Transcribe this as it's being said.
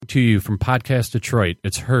to you from Podcast Detroit.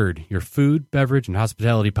 It's Herd, your food, beverage, and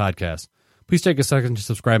hospitality podcast. Please take a second to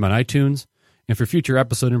subscribe on iTunes. And for future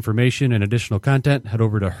episode information and additional content, head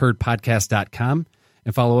over to herdpodcast.com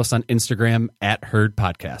and follow us on Instagram at Herd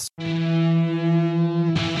Podcast.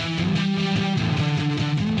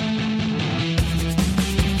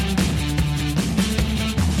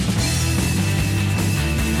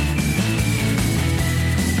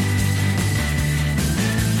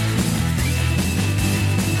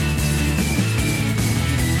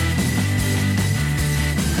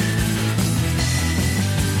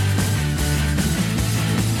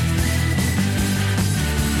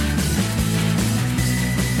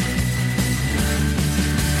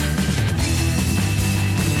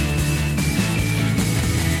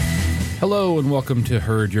 Hello and welcome to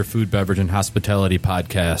Herd, your food, beverage, and hospitality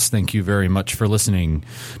podcast. Thank you very much for listening.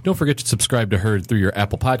 Don't forget to subscribe to Herd through your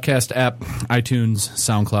Apple Podcast app, iTunes,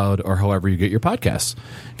 SoundCloud, or however you get your podcasts.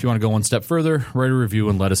 If you want to go one step further, write a review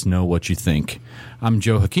and let us know what you think. I'm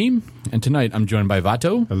Joe Hakeem, and tonight I'm joined by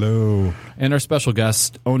Vato. Hello. And our special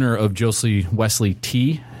guest, owner of Joseph Wesley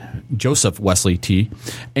Tea,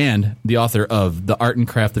 and the author of The Art and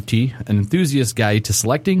Craft of Tea, an enthusiast guide to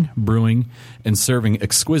selecting, brewing, and serving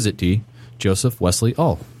exquisite tea, Joseph Wesley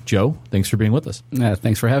Ull. Joe, thanks for being with us.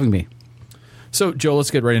 Thanks for having me. So, Joe, let's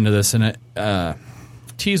get right into this. And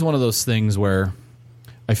tea is one of those things where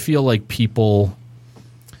I feel like people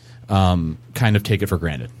kind of take it for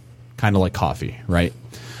granted, kind of like coffee, right?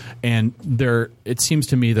 And it seems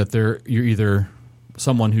to me that you're either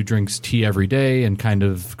someone who drinks tea every day and kind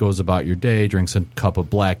of goes about your day, drinks a cup of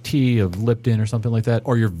black tea, of Lipton or something like that,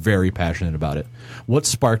 or you're very passionate about it. What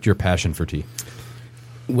sparked your passion for tea?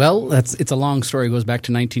 Well, it's a long story. It goes back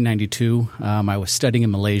to 1992. I was studying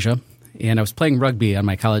in Malaysia, and I was playing rugby on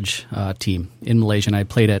my college team in Malaysia, and I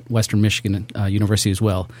played at Western Michigan University as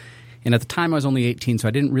well. And at the time, I was only 18, so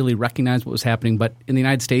I didn't really recognize what was happening. But in the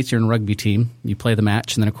United States, you're in a rugby team. You play the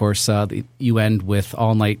match, and then, of course, you end with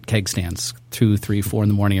all-night keg stands, 2, 3, 4 in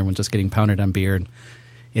the morning. Everyone's just getting pounded on beer. And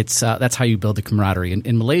that's how you build the camaraderie.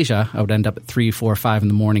 In Malaysia, I would end up at 3, 4, 5 in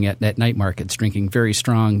the morning at night markets drinking very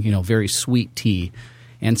strong, very sweet tea.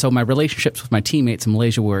 And so my relationships with my teammates in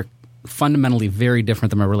Malaysia were fundamentally very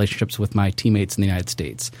different than my relationships with my teammates in the United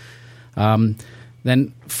States.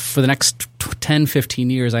 Then for the next 10,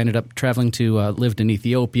 15 years, I ended up traveling lived in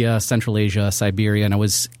Ethiopia, Central Asia, Siberia, and I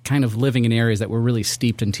was kind of living in areas that were really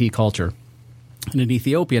steeped in tea culture. And in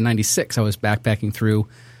Ethiopia in 96, I was backpacking through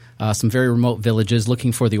some very remote villages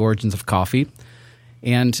looking for the origins of coffee.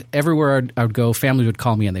 And everywhere I would go, family would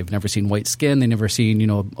call me in. They've never seen white skin. They've never seen,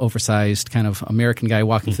 oversized kind of American guy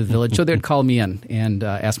walking through the village. So they'd call me in and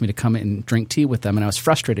ask me to come and drink tea with them. And I was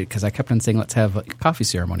frustrated because I kept on saying, let's have a coffee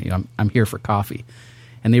ceremony. I'm here for coffee.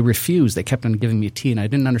 And they refused. They kept on giving me tea, and I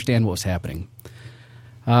didn't understand what was happening.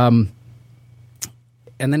 And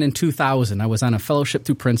then in 2000, I was on a fellowship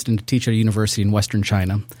through Princeton to teach at a university in Western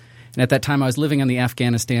China. And at that time, I was living on the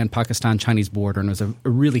Afghanistan-Pakistan-Chinese border, and it was a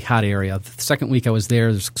really hot area. The second week I was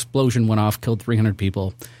there, this explosion went off, killed 300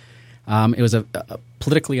 people. It was a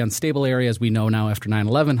politically unstable area, as we know now after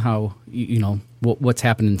 9/11, how, what's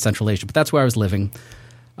happened in Central Asia. But that's where I was living.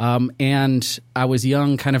 And I was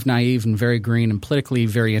young, kind of naive, and very green, and politically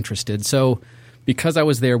very interested. So because I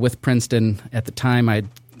was there with Princeton at the time, I'd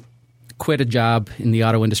quit a job in the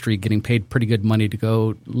auto industry, getting paid pretty good money to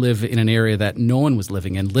go live in an area that no one was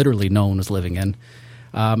living in, literally no one was living in.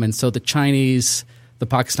 And so the Chinese, the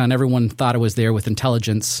Pakistan, everyone thought I was there with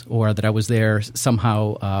intelligence or that I was there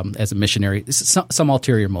somehow as a missionary, some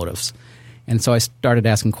ulterior motives. And so I started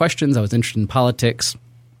asking questions. I was interested in politics.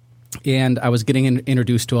 And I was getting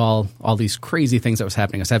introduced to all these crazy things that was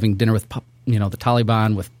happening. I was having dinner with the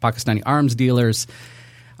Taliban, with Pakistani arms dealers,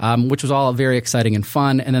 which was all very exciting and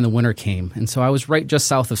fun. And then the winter came. And so I was right just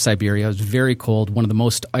south of Siberia. It was very cold, one of the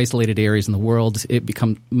most isolated areas in the world. It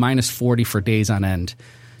became minus 40 for days on end,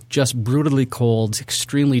 just brutally cold,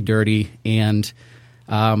 extremely dirty. And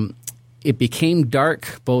it became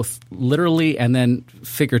dark both literally and then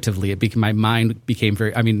figuratively. My mind became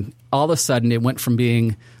all of a sudden it went from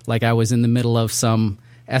being like I was in the middle of some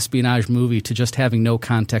espionage movie to just having no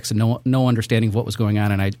context and no understanding of what was going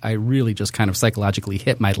on. And I really just kind of psychologically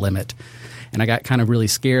hit my limit. And I got kind of really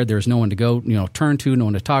scared. There was no one to go, turn to, no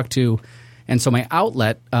one to talk to. And so my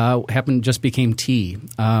outlet just became tea.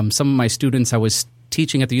 Some of my students, I was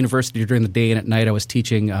teaching at the university during the day, and at night I was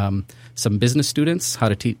teaching some business students how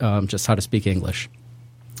to speak English.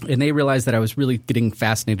 And they realized that I was really getting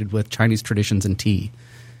fascinated with Chinese traditions and tea.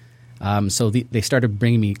 So they started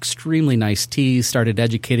bringing me extremely nice teas, started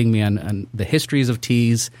educating me on the histories of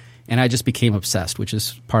teas, and I just became obsessed, which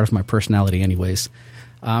is part of my personality anyways.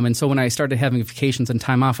 And so when I started having vacations and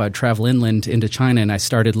time off, I'd travel inland into China, and I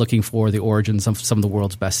started looking for the origins of some of the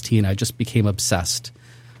world's best tea, and I just became obsessed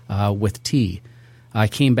with tea. I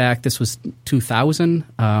came back, this was 2000.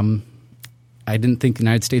 I didn't think the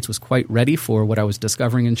United States was quite ready for what I was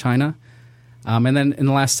discovering in China. And then in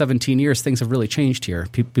the last 17 years, things have really changed here.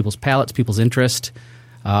 People's palates, people's interest.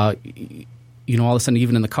 All of a sudden,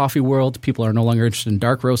 even in the coffee world, people are no longer interested in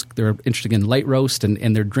dark roast. They're interested in light roast,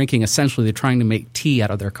 and they're drinking, essentially, they're trying to make tea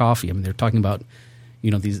out of their coffee. I mean, they're talking about,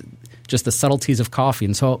 these just the subtleties of coffee.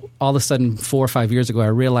 And so all of a sudden, 4 or 5 years ago, I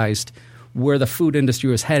realized where the food industry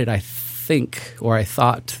was headed. I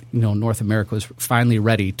thought, North America was finally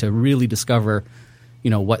ready to really discover,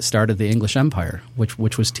 what started the English Empire, which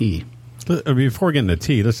was tea. Before we get into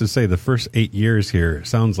tea, let's just say the first 8 years here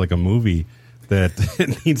sounds like a movie that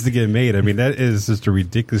needs to get made. I mean, that is just a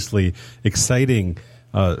ridiculously exciting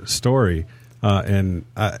story. And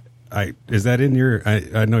is that in your?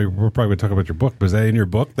 I know we're probably going to talk about your book, but is that in your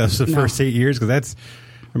book? That's the first 8 years, because that's.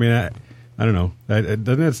 I mean, I don't know. Doesn't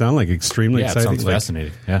that sound like extremely exciting? It sounds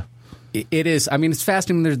fascinating. Yeah. It is. I mean, it's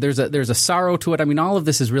fascinating. There's a sorrow to it. I mean, all of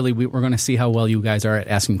this is really, we're going to see how well you guys are at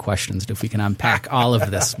asking questions, if we can unpack all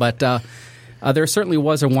of this. But there certainly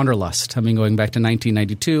was a wanderlust. I mean, going back to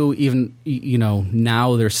 1992, even,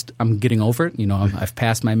 now I'm getting over it. I've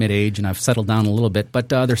passed my mid-age and I've settled down a little bit. But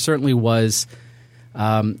there certainly was,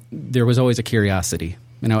 there was always a curiosity.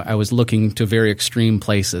 I was looking to very extreme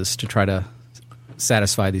places to try to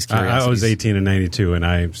satisfy these curiosities. I was 18 in 92, and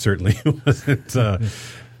I certainly wasn't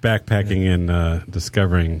backpacking and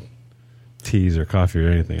discovering teas or coffee or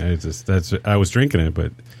anything. I was drinking it,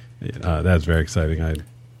 but that's very exciting.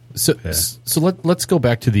 So let's go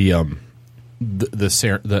back to the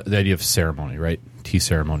idea of ceremony, right? Tea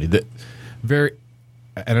ceremony.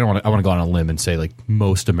 I want to go on a limb and say, like,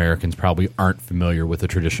 most Americans probably aren't familiar with the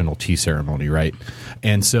traditional tea ceremony, right?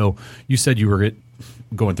 And so you said you were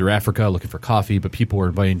going through Africa looking for coffee, but people were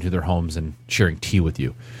inviting you to their homes and sharing tea with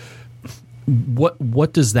you.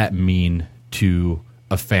 What does that mean to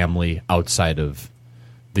a family outside of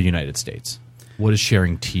the United States? What does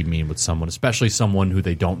sharing tea mean with someone, especially someone who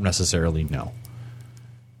they don't necessarily know?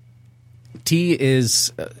 Tea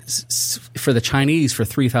is, for the Chinese, for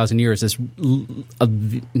 3,000 years, is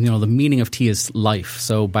the meaning of tea is life.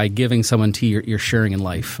 So by giving someone tea, you're sharing in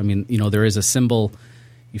life. I mean, there is a symbol.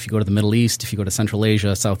 If you go to the Middle East, if you go to Central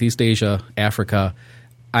Asia, Southeast Asia, Africa,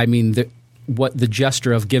 I mean, what the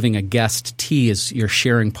gesture of giving a guest tea is, you're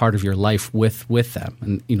sharing part of your life with them.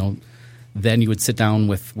 And, then you would sit down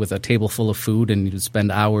with a table full of food and you'd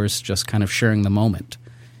spend hours just kind of sharing the moment,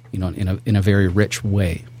 in a very rich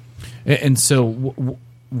way. And so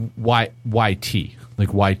why tea?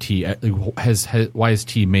 Like, why tea? Why has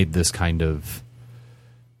tea made this kind of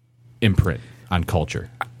imprint on culture?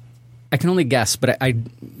 I can only guess, but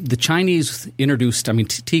the Chinese introduced. I mean,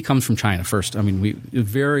 tea comes from China first. I mean, a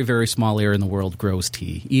very, very small area in the world grows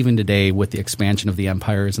tea. Even today, with the expansion of the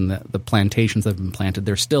empires and the plantations that have been planted,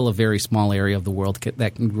 there's still a very small area of the world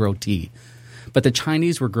that can grow tea. But the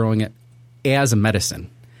Chinese were growing it as a medicine,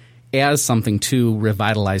 as something to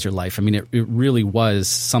revitalize your life. I mean, it really was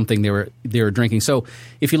something they were drinking. So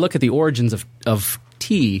if you look at the origins of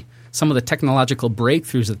tea, some of the technological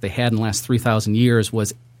breakthroughs that they had in the last 3,000 years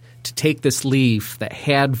was to take this leaf that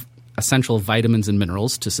had essential vitamins and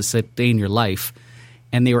minerals to sustain your life,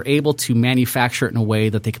 and they were able to manufacture it in a way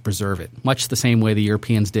that they could preserve it, much the same way the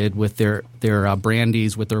Europeans did with their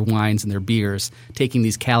brandies, with their wines and their beers, taking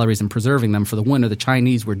these calories and preserving them for the winter. The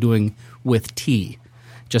Chinese were doing with tea.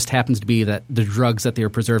 Just happens to be that the drugs that they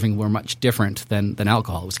were preserving were much different than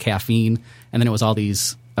alcohol. It was caffeine, and then it was all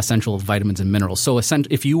these essential vitamins and minerals. So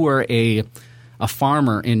if you were a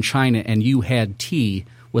farmer in China and you had tea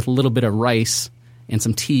with a little bit of rice and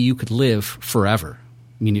some tea, you could live forever.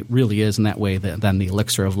 I mean, it really is in that way then the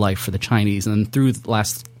elixir of life for the Chinese. And through the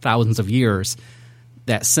last thousands of years,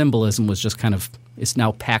 that symbolism was just it's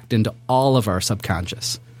now packed into all of our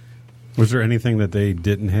subconscious. Was there anything that they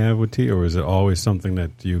didn't have with tea, or was it always something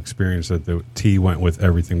that you experienced that the tea went with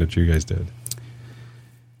everything that you guys did?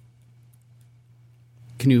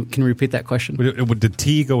 Can you repeat that question? Did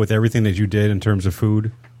tea go with everything that you did in terms of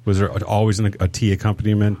food? Was there always a tea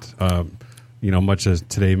accompaniment? Much as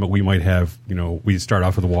today we might have, we start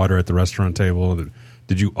off with water at the restaurant table.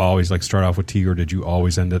 Did you always start off with tea, or did you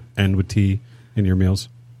always end with tea in your meals?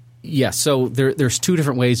 Yeah, so there's two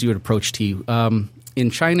different ways you would approach tea. In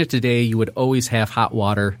China today, you would always have hot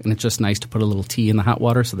water, and it's just nice to put a little tea in the hot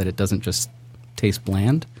water so that it doesn't just taste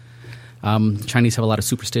bland. Chinese have a lot of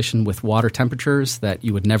superstition with water temperatures, that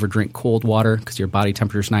you would never drink cold water because your body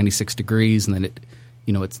temperature is 96 degrees, and then it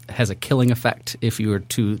has a killing effect if you were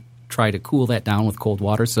to try to cool that down with cold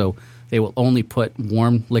water, so they will only put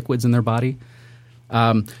warm liquids in their body.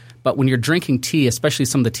 But when you're drinking tea, especially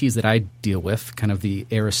some of the teas that I deal with, kind of the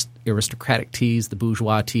aristocratic teas, the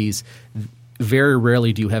bourgeois teas, very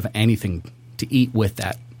rarely do you have anything to eat with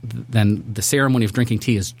that. Then the ceremony of drinking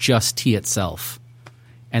tea is just tea itself,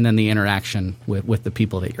 and then the interaction with the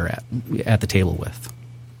people that you're at the table with.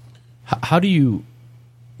 How do you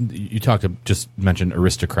just mentioned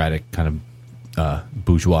aristocratic kind of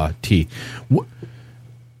bourgeois tea.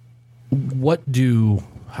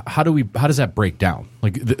 How does that break down?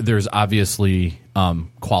 Like there's obviously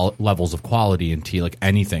levels of quality in tea like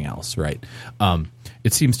anything else, right?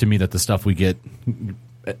 It seems to me that the stuff we get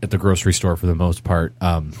at the grocery store for the most part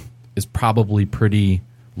is probably pretty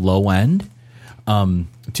low end.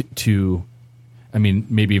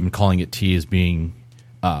 Maybe even calling it tea as being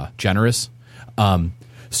generous.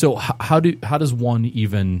 So how does one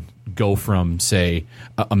even go from, say,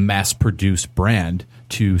 a mass-produced brand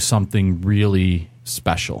to something really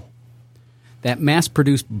special? That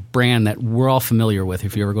mass-produced brand that we're all familiar with,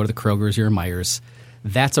 if you ever go to the Kroger's or Meijer's,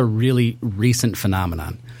 that's a really recent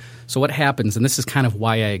phenomenon. So what happens, and this is kind of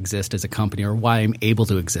why I exist as a company or why I'm able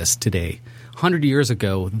to exist today. 100 years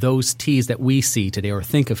ago, those teas that we see today or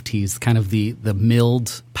think of teas, kind of the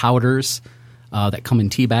milled powders that come in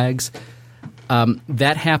tea bags,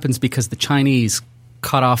 that happens because the Chinese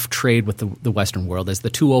cut off trade with the Western world. As the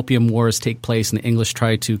two opium wars take place and the English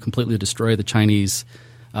try to completely destroy the Chinese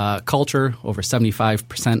culture, over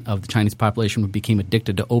 75% of the Chinese population became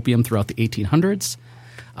addicted to opium throughout the 1800s.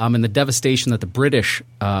 And the devastation that the British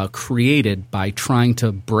created by trying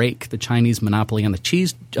to break the Chinese monopoly on the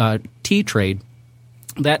tea trade,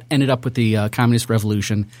 that ended up with the Communist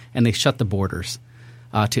Revolution, and they shut the borders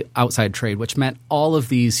to outside trade, which meant all of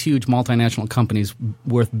these huge multinational companies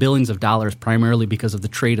worth billions of dollars primarily because of the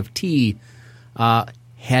trade of tea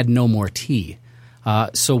had no more tea.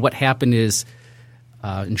 So what happened is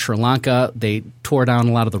in Sri Lanka, they tore down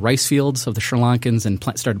a lot of the rice fields of the Sri Lankans and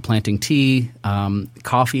started planting tea.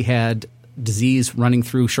 Coffee had disease running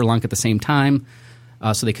through Sri Lanka at the same time,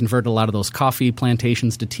 so they converted a lot of those coffee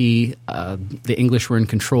plantations to tea. The English were in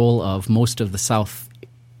control of most of the South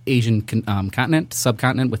Asian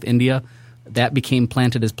subcontinent with India. That became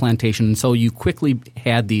planted as plantation. And so you quickly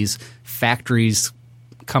had these factories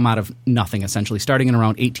come out of nothing, essentially. Starting in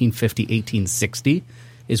around 1850, 1860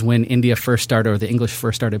 is when India first started, or the English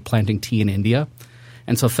first started planting tea in India.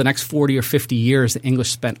 And so for the next 40 or 50 years, the English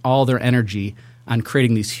spent all their energy on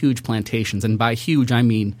creating these huge plantations. And by huge, I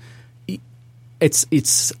mean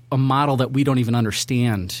it's a model that we don't even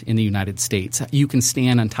understand in the United States. You can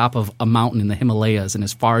stand on top of a mountain in the Himalayas, and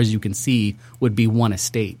as far as you can see would be one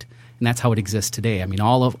estate. And that's how it exists today. I mean,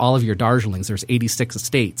 all of your Darjeelings, there's 86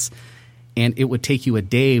 estates, and it would take you a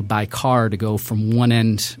day by car to go from one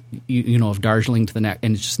end, of Darjeeling to the next,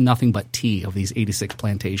 and it's just nothing but tea of these 86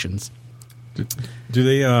 plantations. Do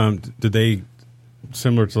they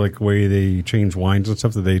similar to like the way they change wines and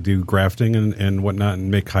stuff? Do they do grafting and whatnot and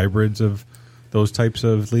make hybrids of those types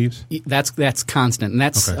of leaves? That's constant, and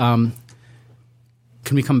that's. Okay.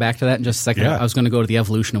 Can we come back to that in just a second? Yeah. I was going to go to the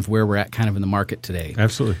evolution of where we're at, kind of in the market today.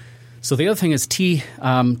 Absolutely. So the other thing is tea.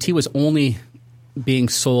 Tea was only being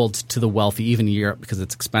sold to the wealthy, even in Europe, because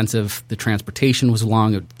it's expensive. The transportation was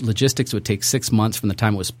long. Logistics would take 6 months from the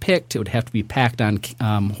time it was picked. It would have to be packed on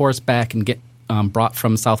horseback and get brought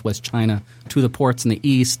from southwest China to the ports in the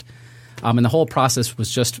east. And the whole process was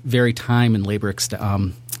just very time and labor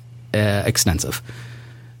extensive.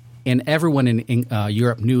 And everyone in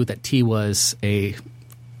Europe knew that tea was a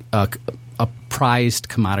prized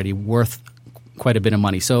commodity worth quite a bit of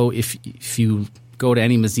money. So if you go to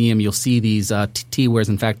any museum, you'll see these tea wares.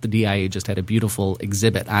 In fact, the DIA just had a beautiful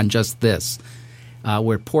exhibit on just this,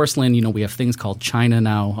 where porcelain, we have things called china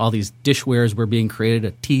now. All these dishwares were being created,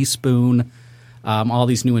 a teaspoon. All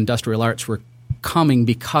these new industrial arts were coming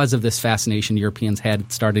because of this fascination Europeans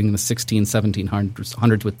had starting in the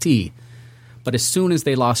 1700s with tea. But as soon as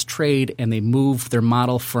they lost trade and they moved their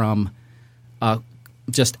model from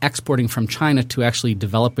just exporting from China to actually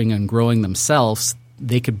developing and growing themselves,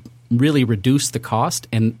 they could really reduce the cost,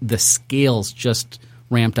 and the scales just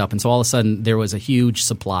ramped up. And so all of a sudden there was a huge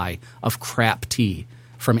supply of crap tea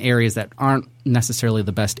from areas that aren't necessarily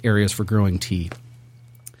the best areas for growing tea.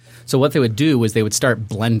 So what they would do is they would start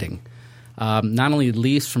blending. Not only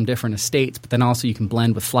leaves from different estates, but then also you can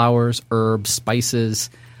blend with flowers, herbs, spices.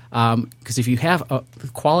 Because if you have the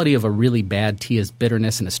quality of a really bad tea is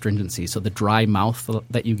bitterness and astringency, so the dry mouth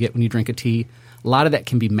that you get when you drink a tea, a lot of that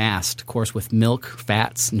can be masked, of course, with milk,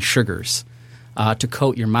 fats, and sugars to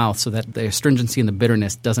coat your mouth so that the astringency and the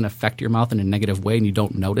bitterness doesn't affect your mouth in a negative way and you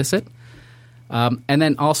don't notice it. And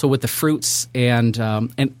then also with the fruits and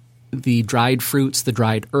the dried fruits, the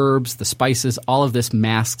dried herbs, the spices, all of this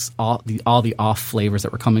masks all the off flavors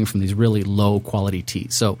that were coming from these really low quality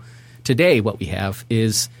teas. So today what we have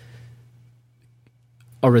is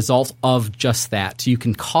a result of just that. So you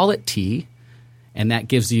can call it tea, and that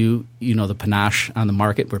gives you, the panache on the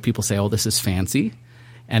market where people say, oh, this is fancy.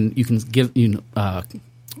 And you can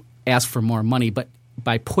ask for more money, but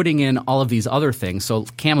by putting in all of these other things, so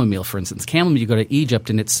chamomile, for instance, you go to Egypt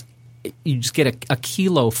and you just get a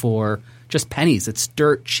kilo for just pennies. It's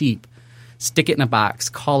dirt cheap. Stick it in a box,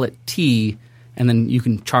 call it tea, and then you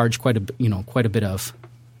can charge quite a bit of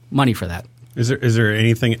money for that. Is there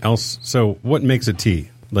anything else? So what makes a tea?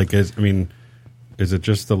 Is it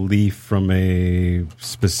just the leaf from a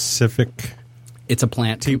specific? It's a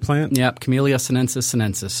plant. Tea plant? Yep, Camellia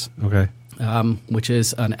sinensis. Okay. Which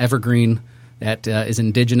is an evergreen that is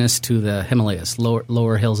indigenous to the Himalayas,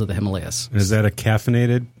 lower hills of the Himalayas. Is that a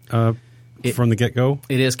caffeinated from the get-go?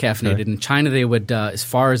 It is caffeinated. Okay. In China, they would, as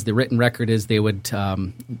far as the written record is, they would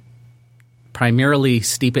primarily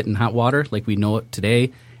steep it in hot water like we know it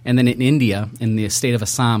today. And then in India, in the state of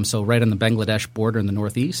Assam, so right on the Bangladesh border in the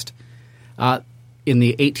northeast, in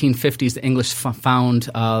the 1850s, the English found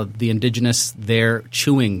the indigenous there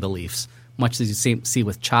chewing the leaves, much as you see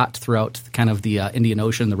with chat throughout kind of the Indian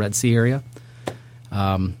Ocean, the Red Sea area,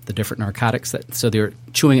 the different narcotics. So they're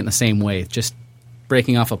chewing it in the same way, just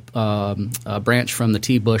breaking off a branch from the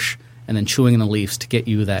tea bush and then chewing in the leaves to get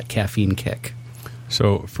you that caffeine kick.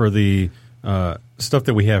 So for the stuff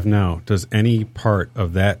that we have now, does any part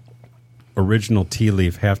of that original tea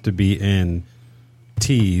leaf have to be in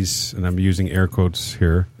teas, and I'm using air quotes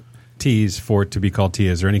here, teas for it to be called tea?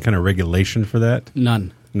 Is there any kind of regulation for that?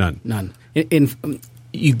 None. None.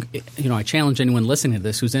 I challenge anyone listening to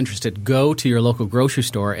this who's interested, go to your local grocery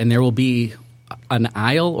store and there will be an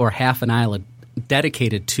aisle or half an aisle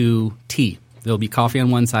dedicated to tea. There will be coffee on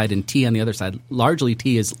one side and tea on the other side. Largely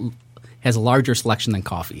tea has a larger selection than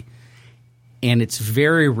coffee. And it's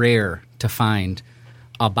very rare to find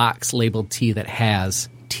a box labeled tea that has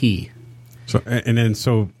tea. So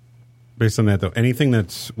based on that, though, anything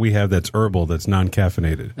we have that's herbal, that's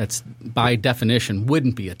non-caffeinated, that's by definition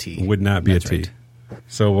wouldn't be a tea. Would not be That's a tea. right.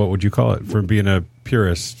 So what would you call it? For being a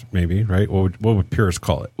purist, maybe, right? What would purists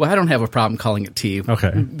call it? Well, I don't have a problem calling it tea.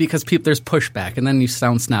 Okay. Because there's pushback, and then you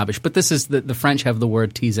sound snobbish. But this is the French have the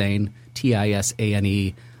word tisane,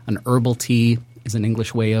 Tisane. An herbal tea is an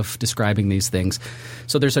English way of describing these things.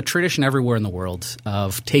 So there's a tradition everywhere in the world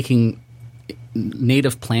of taking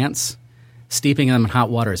native plants, steeping them in hot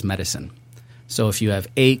water as medicine. So if you have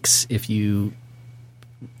aches, if you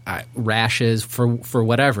rashes, for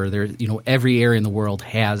whatever, every area in the world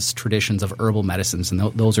has traditions of herbal medicines, and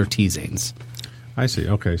those are tisanes. I see.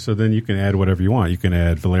 Okay, so then you can add whatever you want. You can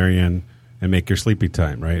add valerian and make your sleepy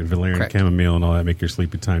time, right? Valerian, Correct. chamomile, and all that make your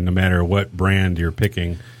sleepy time. No matter what brand you're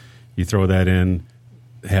picking, you throw that in.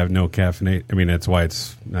 Have no caffeinate. I mean, that's why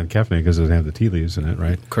it's not caffeinated, because it doesn't have the tea leaves in it,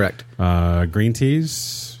 right? Correct. Green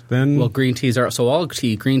teas, then? Well, green teas are – so all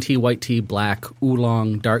tea, green tea, white tea, black,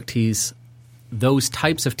 oolong, dark teas, those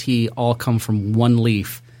types of tea all come from one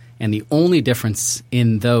leaf, and the only difference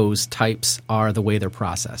in those types are the way they're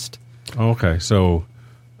processed. Okay, so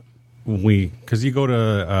because you go to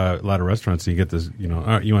a lot of restaurants and you get this,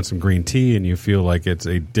 you want some green tea and you feel like it's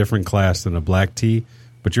a different class than a black tea,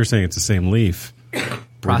 but you're saying it's the same leaf.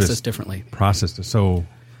 Processed differently. Processed. So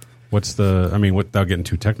what's without getting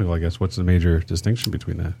too technical, I guess, what's the major distinction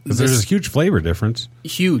between that? Because there's this huge flavor difference.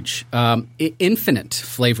 Huge. Infinite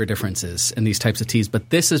flavor differences in these types of teas, but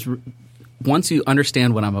this is – once you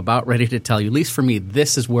understand what I'm about ready to tell you, at least for me,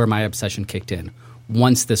 this is where my obsession kicked in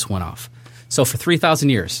once this went off. So for 3,000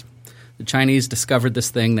 years, the Chinese discovered this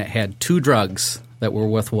thing that had two drugs that were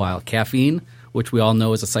worthwhile. Caffeine, which we all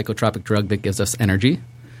know is a psychotropic drug that gives us energy,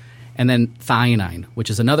 and then thionine, which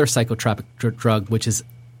is another psychotropic drug, which is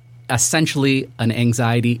essentially an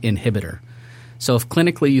anxiety inhibitor. So if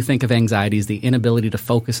clinically you think of anxiety as the inability to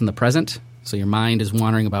focus in the present, so your mind is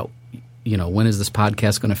wandering about, when is this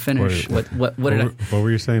podcast going to finish? What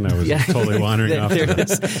were you saying? I was totally wandering off.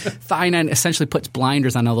 Thionine essentially puts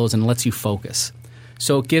blinders on all those and lets you focus.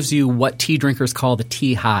 So it gives you what tea drinkers call the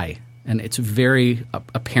tea high. And it's very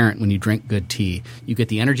apparent when you drink good tea. You get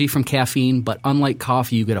the energy from caffeine, but unlike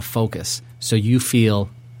coffee, you get a focus. So you feel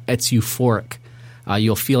it's euphoric.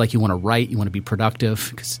 You'll feel like you want to write, you want to be productive,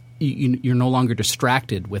 because you're no longer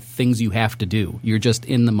distracted with things you have to do. You're just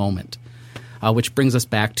in the moment, which brings us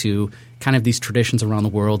back to kind of these traditions around the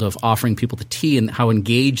world of offering people the tea and how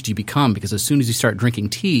engaged you become, because as soon as you start drinking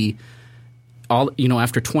tea,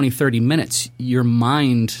 after 20, 30 minutes, your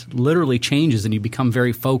mind literally changes and you become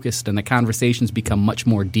very focused and the conversations become much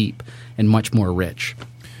more deep and much more rich.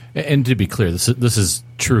 And to be clear, this is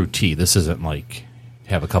true tea. This isn't like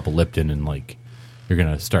have a couple Lipton and like you're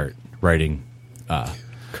going to start writing,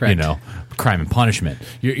 Correct. Crime and Punishment.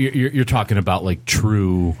 You're talking about like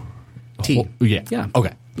true tea. Yeah.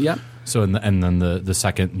 Okay. Yeah. So and then the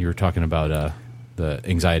second you were talking about the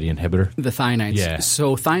anxiety inhibitor. The thionides. Yeah.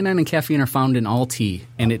 So thiamine and caffeine are found in all tea,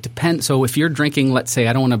 and it depends. So if you're drinking, let's say,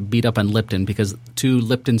 I don't want to beat up on Lipton because to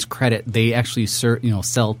Lipton's credit, they actually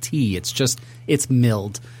sell tea. It's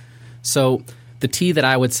milled. So the tea that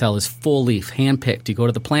I would sell is full leaf, hand picked. You go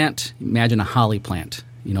to the plant. Imagine a holly plant.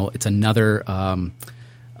 It's another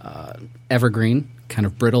evergreen, kind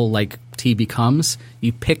of brittle like tea becomes.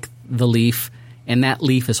 You pick the leaf, and that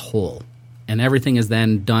leaf is whole. And everything is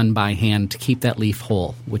then done by hand to keep that leaf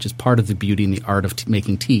whole, which is part of the beauty and the art of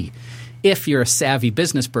making tea. If you're a savvy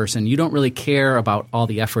business person, you don't really care about all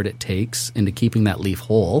the effort it takes into keeping that leaf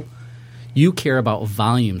whole. You care about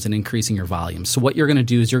volumes and increasing your volumes. So what you're going to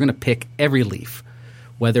do is you're going to pick every leaf,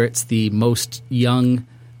 whether it's the most young,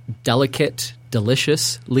 delicate,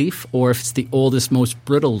 delicious leaf, or if it's the oldest, most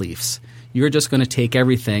brittle leaves. You're just going to take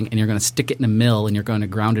everything and you're going to stick it in a mill and you're going to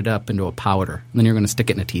ground it up into a powder. And then you're going to stick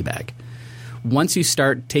it in a tea bag. Once you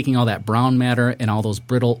start taking all that brown matter and all those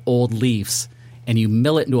brittle old leaves and you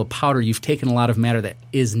mill it into a powder, you've taken a lot of matter that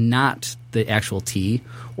is not the actual tea,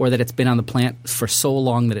 or that it's been on the plant for so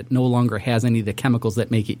long that it no longer has any of the chemicals that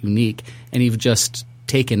make it unique, and you've just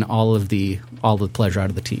taken all the pleasure out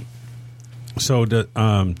of the tea. So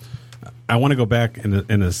I want to go back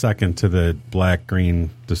in a second to the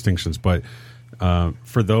black-green distinctions, but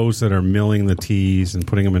for those that are milling the teas and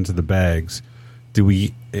putting them into the bags,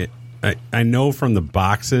 I know from the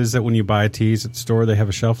boxes that when you buy teas at the store, they have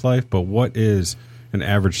a shelf life, but what is an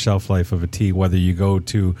average shelf life of a tea, whether you go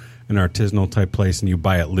to an artisanal type place and you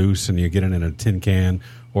buy it loose and you get it in a tin can,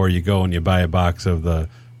 or you go and you buy a box of the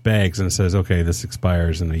bags and it says, okay, this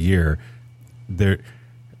expires in a year.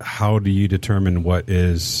 How do you determine what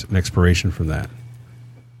is an expiration from that?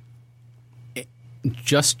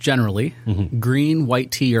 Just generally, green, white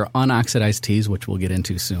tea, or unoxidized teas, which we'll get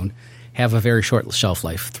into soon, have a very short shelf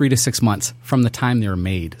life, 3 to 6 months from the time they're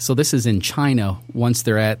made. So this is in China. Once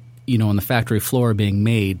they're at, on the factory floor being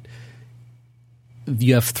made,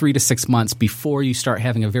 you have 3 to 6 months before you start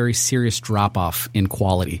having a very serious drop-off in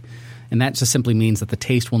quality. And that just simply means that the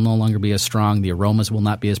taste will no longer be as strong, the aromas will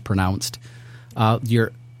not be as pronounced. Will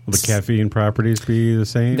the caffeine properties be the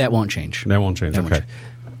same? That won't change. That won't change, okay.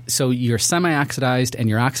 So your semi-oxidized and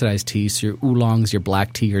your oxidized teas, your oolongs, your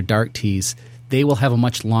black tea, your dark teas, they will have a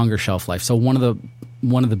much longer shelf life. So one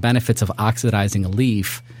of the benefits of oxidizing a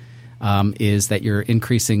leaf is that you're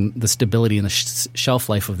increasing the stability and the shelf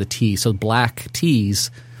life of the tea. So black teas,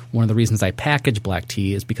 one of the reasons I package black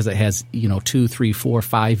tea is because it has 2, 3, 4,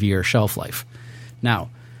 5 year shelf life. Now,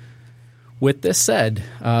 with this said,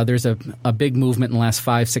 there's a big movement in the last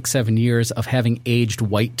 5, 6, 7 years of having aged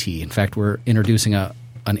white tea. In fact, we're introducing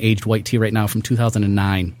an aged white tea right now from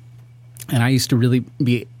 2009. And I used to really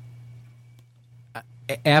be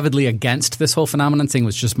avidly against this whole phenomenon, saying it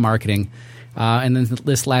was just marketing. And then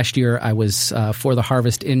this last year, I was for the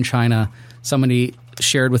harvest in China. Somebody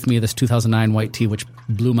shared with me this 2009 white tea, which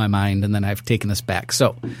blew my mind, and then I've taken this back.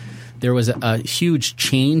 So there was a huge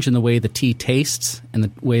change in the way the tea tastes and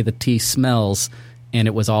the way the tea smells, and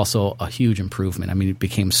it was also a huge improvement. I mean, it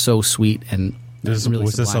became so sweet and really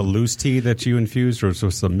was this a loose tea that you infused, or was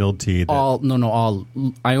this a milled tea?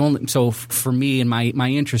 So for me, and my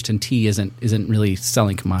interest in tea isn't really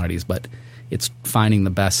selling commodities, but it's finding the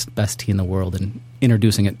best tea in the world and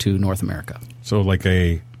introducing it to North America.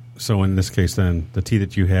 So in this case, then the tea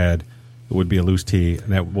that you had would be a loose tea,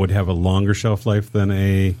 and that would have a longer shelf life than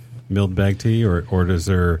a milled bag tea, or does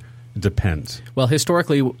there? It depends. Well,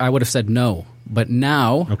 historically, I would have said no, but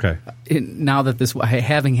now, now that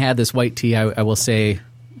having had this white tea, I will say,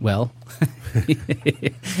 well,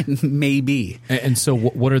 maybe. And so,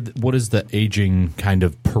 what is the aging kind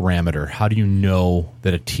of parameter? How do you know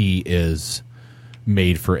that a tea is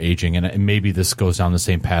made for aging? And maybe this goes down the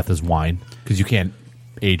same path as wine, because you can't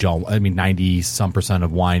age all. 90%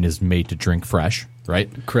 of wine is made to drink fresh, right?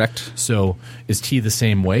 Correct. So is tea the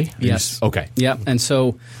same way? Yes. Okay. Yeah. And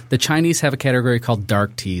so the Chinese have a category called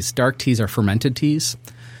dark teas. Dark teas are fermented teas.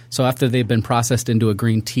 So after they've been processed into a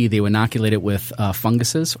green tea, they would inoculate it with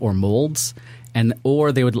funguses or molds,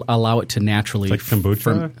 or they would allow it to naturally like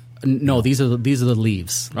kombucha. No, these are the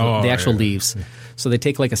leaves, the actual leaves. So they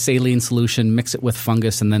take like a saline solution, mix it with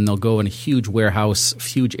fungus, and then they'll go in a huge warehouse,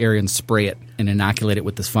 huge area, and spray it and inoculate it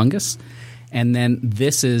with this fungus. And then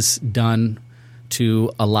this is done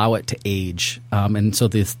to allow it to age. And so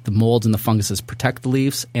the molds and the funguses protect the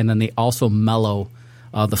leaves, and then they also mellow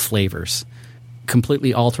the flavors,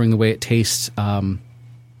 completely altering the way it tastes and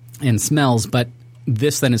smells. But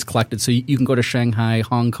this then is collected. So you can go to Shanghai,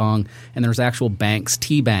 Hong Kong, and there's actual banks,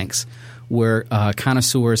 tea banks, where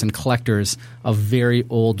connoisseurs and collectors of very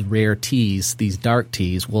old, rare teas, these dark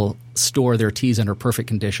teas, will store their teas under perfect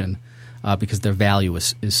condition because their value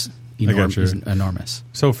is enormous.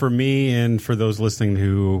 So for me and for those listening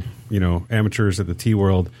who, amateurs at the tea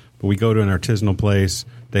world, but we go to an artisanal place,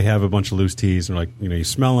 they have a bunch of loose teas, and you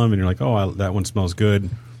smell them, and you're like, oh, that one smells good.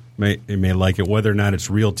 You may like it, whether or not it's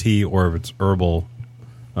real tea or if it's herbal,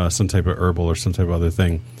 some type of herbal or some type of other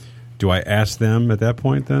thing. Do I ask them at that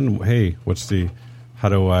point then, hey, what's the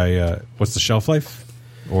shelf life?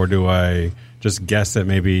 Or do I just guess that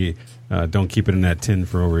maybe don't keep it in that tin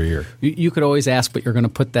for over a year? You could always ask, but you're going to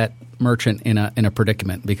put that merchant in a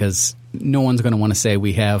predicament, because no one's going to want to say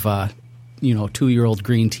we have 2-year-old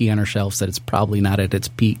green tea on our shelves that it's probably not at its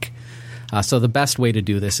peak. So the best way to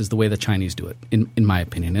do this is the way the Chinese do it, in my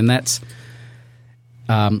opinion, and that's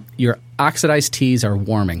your oxidized teas are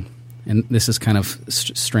warming. And this is kind of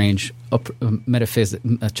strange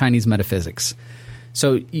Chinese metaphysics.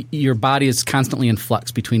 So your body is constantly in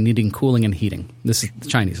flux between needing cooling and heating. This is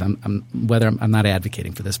Chinese. I'm not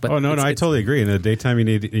advocating for this, but I totally agree. In the daytime you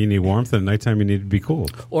need warmth, and at nighttime you need to be cool.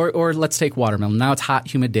 Or let's take watermelon. Now it's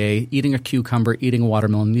hot, humid day. Eating a cucumber, eating a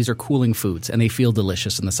watermelon. These are cooling foods, and they feel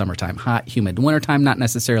delicious in the summertime. Hot, humid. Wintertime, not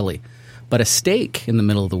necessarily, but a steak in the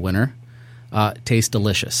middle of the winter tastes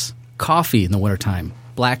delicious. Coffee in the wintertime.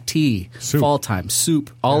 Black tea, soup. Fall time,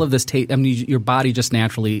 soup, all of this taste. I mean, your body just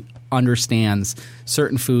naturally understands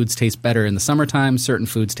certain foods taste better in the summertime, certain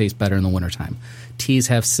foods taste better in the wintertime. Teas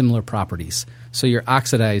have similar properties. So your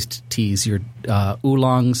oxidized teas, your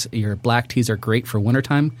oolongs, your black teas are great for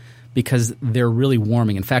wintertime because they're really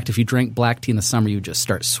warming. In fact, if you drink black tea in the summer, you just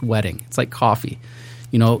start sweating. It's like coffee.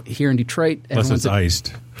 Here in Detroit, unless it's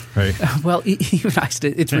iced, right? Well, even iced,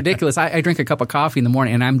 it's ridiculous. I drink a cup of coffee in the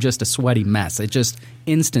morning, and I'm just a sweaty mess. It's just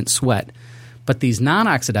instant sweat. But these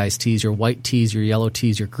non-oxidized teas, your white teas, your yellow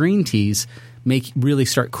teas, your green teas, really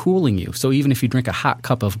start cooling you. So even if you drink a hot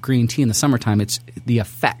cup of green tea in the summertime, the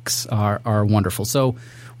effects are wonderful. So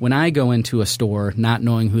when I go into a store, not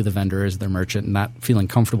knowing who the vendor is, their merchant, not feeling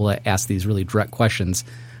comfortable to ask these really direct questions,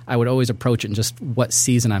 I would always approach it in just what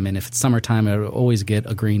season I'm in. If it's summertime, I would always get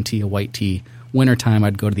a green tea, a white tea. Wintertime,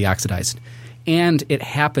 I'd go to the oxidized. And it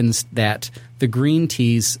happens that the green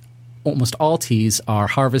teas, almost all teas, are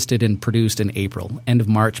harvested and produced in April, end of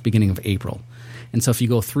March, beginning of April. And so if you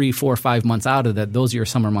go 3, 4, 5 months out of that, those are your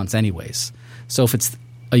summer months anyways. So if it's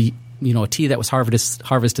a tea that was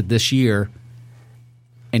harvested this year,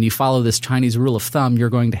 and you follow this Chinese rule of thumb, you're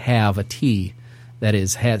going to have a tea that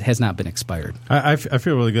has not been expired. I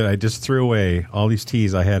feel really good. I just threw away all these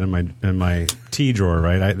teas I had in my tea drawer.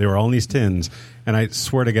 Right, they were all in these tins, and I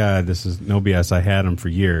swear to God, this is no BS. I had them for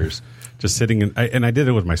years, just sitting and I did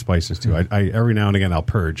it with my spices too. I every now and again I'll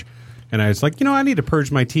purge, and I was like, I need to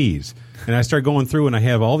purge my teas, and I start going through, and I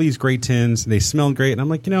have all these great tins. And they smell great, and I'm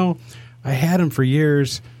like, I had them for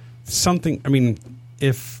years.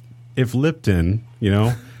 If Lipton,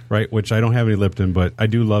 right, which I don't have any Lipton, but I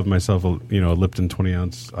do love myself a Lipton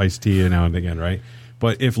 20-ounce iced tea now and again, right?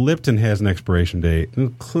 But if Lipton has an expiration date,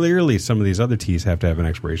 then clearly some of these other teas have to have an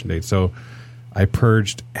expiration date. So I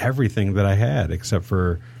purged everything that I had except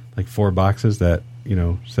for like 4 boxes that,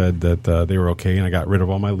 said that they were okay, and I got rid of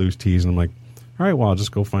all my loose teas, and I'm like, all right, well, I'll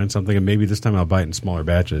just go find something, and maybe this time I'll buy it in smaller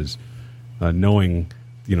batches, knowing,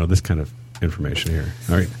 this kind of information here.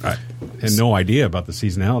 All right. And no idea about the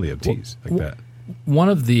seasonality of teas like that. One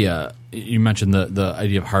of the you mentioned the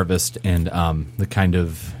idea of harvest and the kind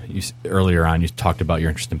of earlier on you talked about your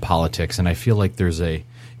interest in politics, and I feel like there's a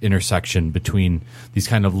intersection between these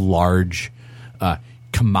kind of large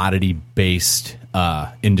commodity based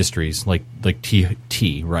industries like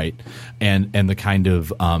tea, right, and the kind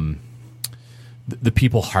of the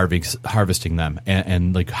people harvesting them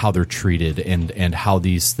and like how they're treated and how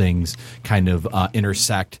these things kind of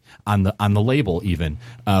intersect on the label. Even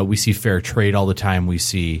we see fair trade all the time. We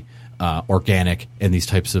see organic and these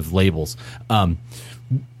types of labels.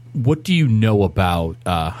 What do you know about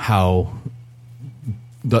how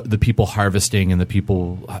the people harvesting and the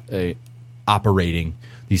people operating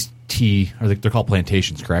these tea, or they're called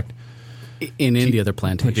plantations, correct? In India, they're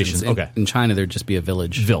plantations. Okay. In China, there'd just be a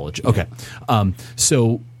village. Okay.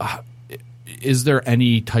 So is there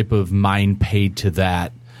any type of mind paid to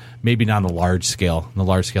that? Maybe not on the large scale. On the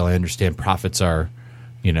large scale, I understand profits are,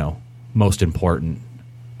 most important.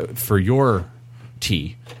 For your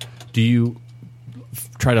tea,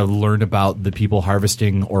 try to learn about the people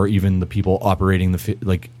harvesting or even the people operating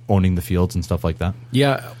owning the fields and stuff like that?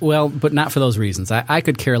 Yeah, well, but not for those reasons. I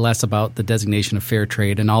could care less about the designation of fair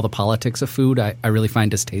trade and all the politics of food. I really find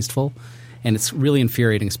distasteful. And it's really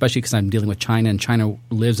infuriating, especially because I'm dealing with China, and China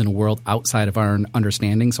lives in a world outside of our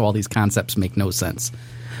understanding, so all these concepts make no sense.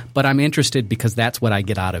 But I'm interested because that's what I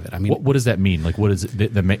get out of it. I mean, what does that mean? Like, what is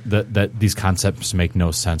it that these concepts make no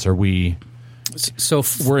sense? Are we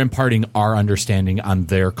we're imparting our understanding on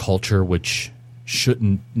their culture, which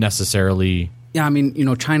shouldn't necessarily? Yeah, I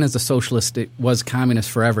mean, China's a socialist. It was communist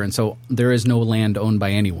forever, and so there is no land owned by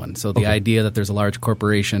anyone. So the idea that there's a large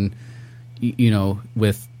corporation,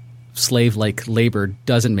 with slave-like labor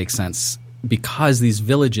doesn't make sense, because these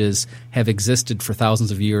villages have existed for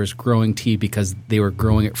thousands of years growing tea because they were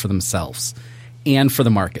growing it for themselves and for the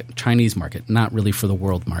market, Chinese market, not really for the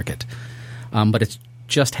world market. But it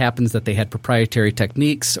just happens that they had proprietary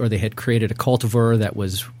techniques, or they had created a cultivar that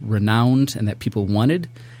was renowned and that people wanted,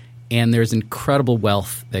 and there's incredible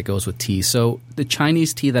wealth that goes with tea. So the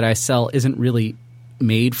Chinese tea that I sell isn't really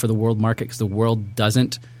made for the world market, because the world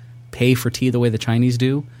doesn't pay for tea the way the Chinese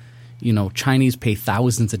do. Chinese pay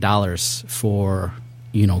thousands of dollars for,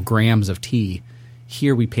 grams of tea.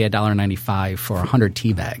 Here we pay $1.95 for 100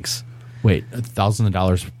 tea bags. Wait,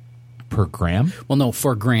 $1,000 per gram? Well, no,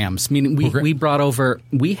 for grams. Meaning we brought over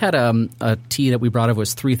 – we had a tea that we brought over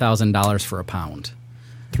was $3,000 for a pound.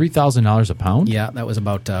 $3,000 a pound? Yeah, that was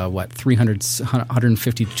about,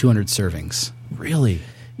 150 to 200 servings. Really?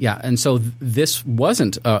 Yeah, and so this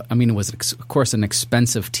wasn't it was, of course, an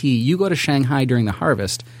expensive tea. You go to Shanghai during the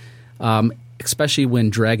harvest – especially when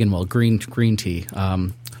Dragonwell green tea,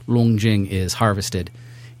 Longjing, is harvested.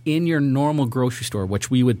 In your normal grocery store, which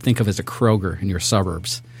we would think of as a Kroger in your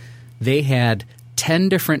suburbs, they had 10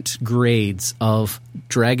 different grades of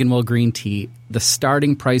Dragonwell green tea. The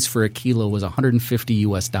starting price for a kilo was $150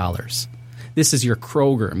 US. This is your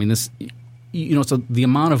Kroger. I mean, this, so the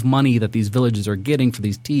amount of money that these villages are getting for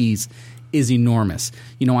these teas is enormous.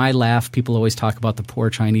 I laugh. People always talk about the poor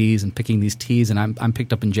Chinese and picking these teas, and I'm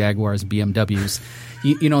picked up in Jaguars, BMWs.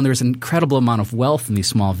 And there's an incredible amount of wealth in these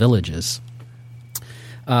small villages.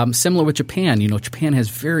 Similar with Japan. Japan has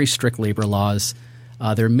very strict labor laws.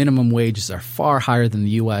 Their minimum wages are far higher than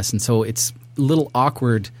the U.S., and so it's a little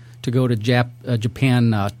awkward to go to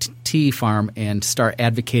Japan tea farm and start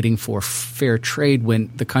advocating for fair trade when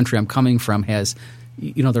the country I'm coming from has –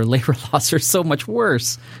 their labor laws are so much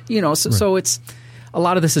worse. So it's a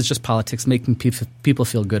lot of this is just politics, making people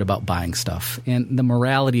feel good about buying stuff. And the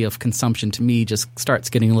morality of consumption, to me, just starts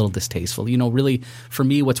getting a little distasteful. Really, for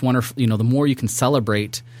me, what's wonderful, the more you can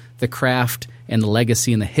celebrate the craft and the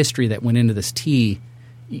legacy and the history that went into this tea,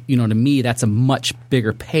 to me, that's a much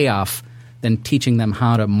bigger payoff than teaching them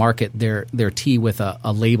how to market their tea with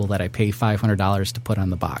a label that I pay $500 to put on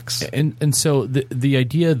the box. And so the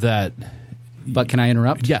idea that – but can I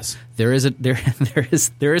interrupt? Yes. There is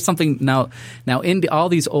something now in all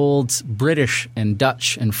these old British and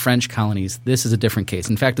Dutch and French colonies. This is a different case.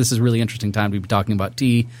 In fact, this is a really interesting time to be talking about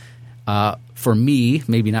tea. For me,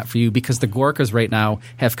 maybe not for you, because the Gorkhas right now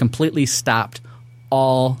have completely stopped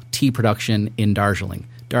all tea production in Darjeeling.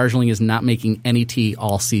 Darjeeling is not making any tea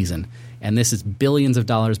all season, and this is billions of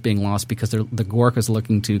dollars being lost because the Gorkhas are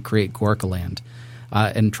looking to create Gorkhaland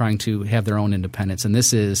and trying to have their own independence. And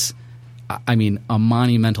this is a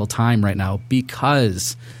monumental time right now,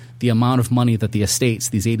 because the amount of money that the estates,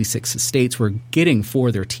 these 86 estates, were getting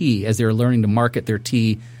for their tea as they were learning to market their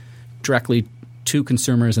tea directly to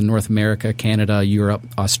consumers in North America, Canada, Europe,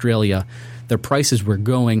 Australia, their prices were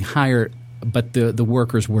going higher, but the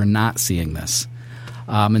workers were not seeing this.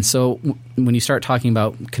 And so when you start talking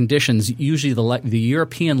about conditions, usually the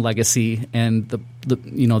European legacy and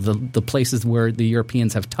the places where the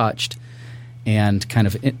Europeans have touched and kind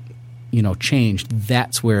of changed,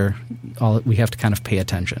 that's where we have to kind of pay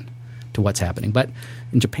attention to what's happening. But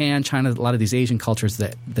in Japan, China, a lot of these Asian cultures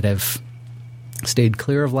that have stayed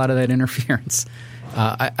clear of a lot of that interference,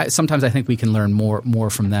 sometimes I think we can learn more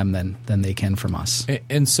from them than they can from us.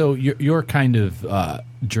 And so your kind of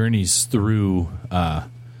journeys through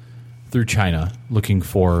China looking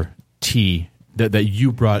for tea that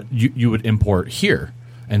you brought, you would import here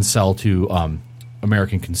and sell to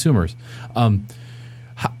American consumers.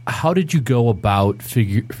 How did you go about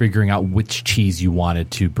figuring out which cheese you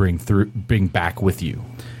wanted to bring back with you?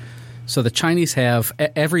 So the Chinese have –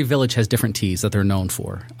 every village has different teas that they're known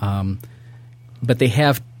for. But they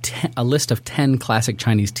have a list of 10 classic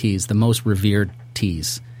Chinese teas, the most revered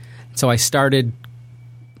teas. So I started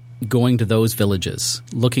going to those villages,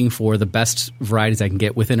 looking for the best varieties I can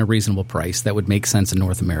get within a reasonable price that would make sense in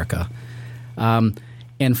North America.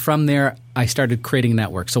 And from there, I started creating a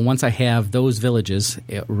network. So once I have those villages,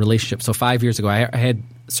 relationships. So 5 years ago, I had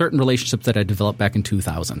certain relationships that I developed back in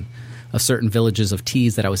 2000 of certain villages of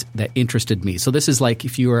teas that interested me. So this is like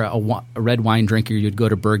if you were a red wine drinker, you'd go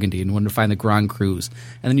to Burgundy and wanted to find the Grand Crus.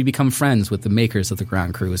 And then you become friends with the makers of the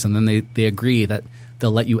Grand Crus. And then they agree that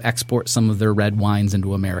they'll let you export some of their red wines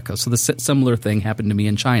into America. So the similar thing happened to me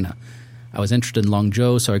in China. I was interested in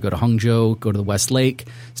Longzhou, so I go to Hangzhou, go to the West Lake,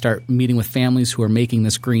 start meeting with families who are making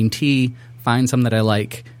this green tea, find some that I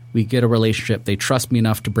like. We get a relationship. They trust me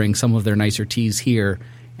enough to bring some of their nicer teas here,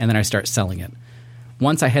 and then I start selling it.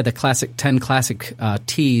 Once I had the 10 classic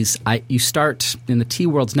teas, you start – and the tea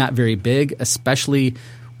world's not very big, especially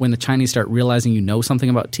when the Chinese start realizing you know something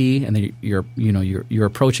about tea and you're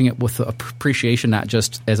approaching it with appreciation, not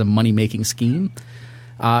just as a money-making scheme.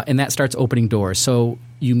 And that starts opening doors. So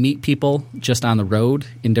you meet people just on the road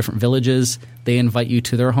in different villages. They invite you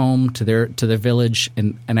to their home, to their village,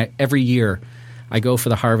 and every year I go for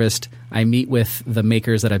the harvest. I meet with the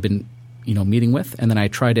makers that I've been meeting with, and then I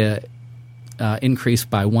try to increase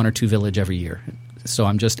by 1 or 2 village every year. So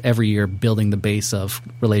I'm just every year building the base of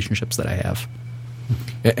relationships that I have.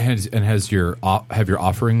 Have your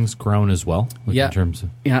offerings grown as well? Yeah. In terms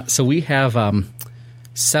of So we have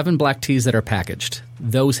 7 black teas that are packaged.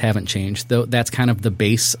 Those haven't changed. That's kind of the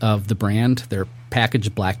base of the brand. They're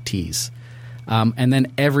packaged black teas. And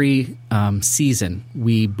then every season,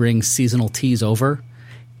 we bring seasonal teas over.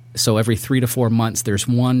 So every 3 to 4 months, there's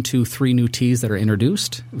 1, 2, 3 new teas that are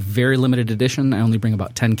introduced. Very limited edition. I only bring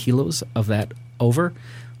about 10 kilos of that over.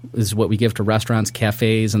 This is what we give to restaurants,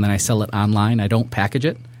 cafes, and then I sell it online. I don't package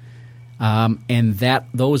it. And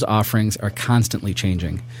those offerings are constantly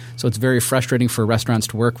changing. So it's very frustrating for restaurants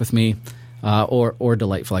to work with me, or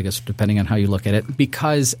delightful, I guess, depending on how you look at it.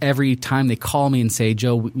 Because every time they call me and say,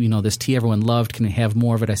 Joe, this tea everyone loved, can I have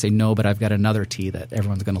more of it? I say, no, but I've got another tea that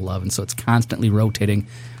everyone's going to love. And so it's constantly rotating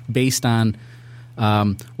based on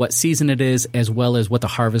what season it is as well as what the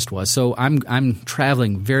harvest was. So I'm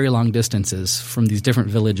traveling very long distances from these different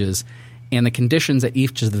villages, and the conditions at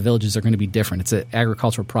each of the villages are going to be different. It's an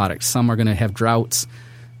agricultural product. Some are going to have droughts.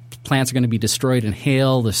 Plants are going to be destroyed in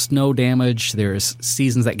hail, the snow damage. There's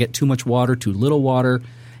seasons that get too much water, too little water.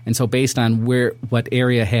 And so based on what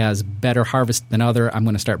area has better harvest than other, I'm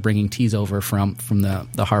going to start bringing teas over from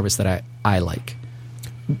the harvest that I like.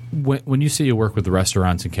 When you say you work with the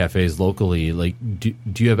restaurants and cafes locally, like do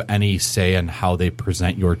you have any say in how they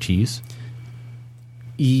present your teas?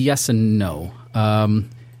 Yes and no.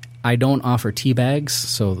 I don't offer tea bags,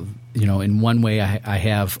 so in one way I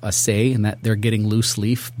have a say in that they're getting loose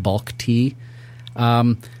leaf bulk tea,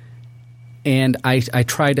 and I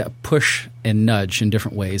try to push and nudge in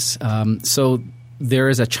different ways. So there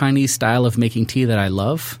is a Chinese style of making tea that I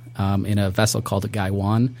love in a vessel called a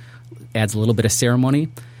gaiwan. Adds a little bit of ceremony,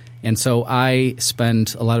 and so I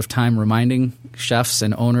spend a lot of time reminding chefs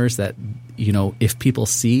and owners that if people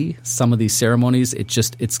see some of these ceremonies,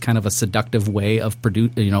 it's kind of a seductive way of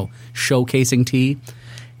showcasing tea.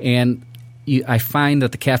 And I find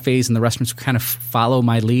that the cafes and the restaurants kind of follow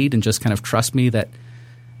my lead and just kind of trust me that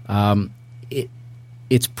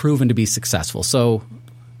it's proven to be successful. So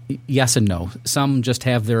yes and no. Some just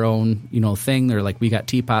have their own thing. They're like, we got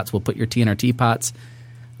teapots, we'll put your tea in our teapots,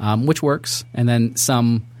 which works. And then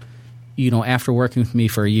some, after working with me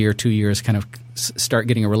for a year, 2 years, kind of start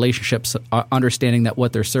getting a relationship, understanding that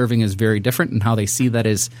what they're serving is very different and how they see that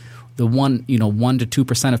is the 1 to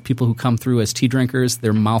 2% of people who come through as tea drinkers,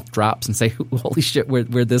 their mouth drops and say, holy shit,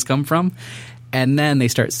 where'd this come from? And then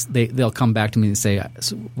they'll come back to me and say,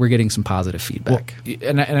 we're getting some positive feedback. Well,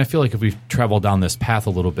 and I feel like if we travel down this path a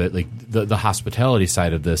little bit, like the hospitality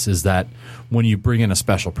side of this is that when you bring in a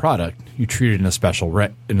special product, you treat it in a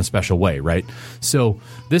special way, right? So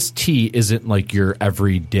this tea isn't like your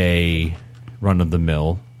everyday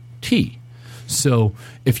run-of-the-mill tea. So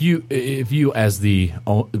if you as the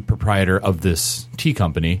proprietor of this tea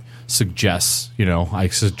company suggests, I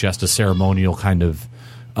suggest a ceremonial kind of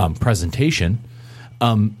presentation,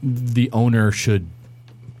 the owner should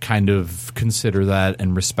kind of consider that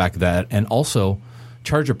and respect that and also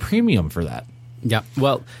charge a premium for that. Yeah.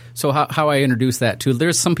 Well, so how I introduce that too,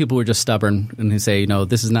 there's some people who are just stubborn and they say,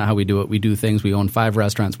 this is not how we do it. We do things. We own 5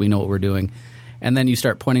 restaurants. We know what we're doing. And then you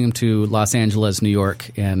start pointing them to Los Angeles, New York,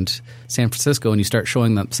 and San Francisco, and you start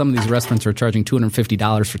showing them some of these restaurants are charging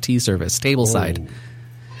 $250 for tea service, tableside. Oh.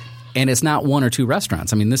 And it's not 1 or 2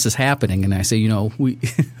 restaurants. I mean, this is happening. And I say,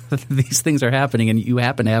 these things are happening, and you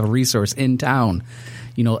happen to have a resource in town,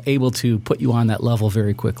 able to put you on that level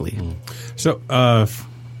very quickly. Mm.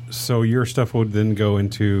 So your stuff would then go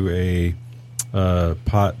into a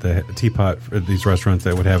teapot for these restaurants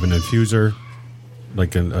that would have an infuser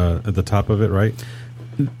like at the top of it, right?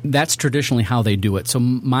 That's traditionally how they do it. So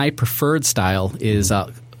my preferred style is,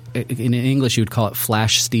 in English you would call it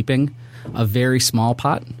flash steeping, a very small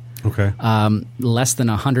pot, Okay. less than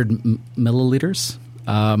 100 milliliters,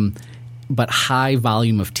 but high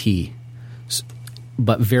volume of tea,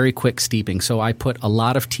 but very quick steeping. So I put a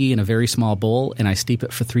lot of tea in a very small bowl, and I steep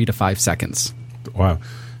it for 3 to 5 seconds. Wow.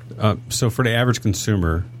 So for the average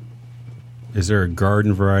consumer, is there a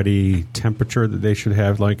garden variety temperature that they should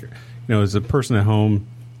have? Like, as a person at home,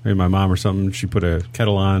 maybe my mom or something, she put a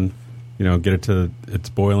kettle on, get it to it's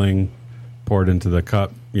boiling, pour it into the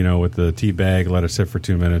cup, with the tea bag, let it sit for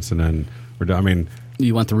 2 minutes, and then we're done. I mean,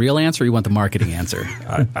 You want the real answer or you want the marketing answer?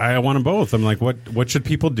 I want them both. I'm like, what should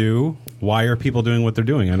people do? Why are people doing what they're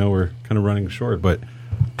doing? I know we're kind of running short, but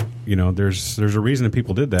there's a reason that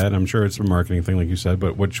people did that. I'm sure it's a marketing thing, like you said.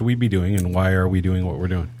 But what should we be doing, and why are we doing what we're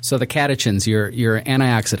doing? So the catechins, your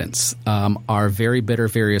antioxidants, are very bitter,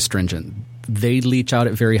 very astringent. They leach out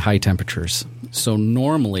at very high temperatures. So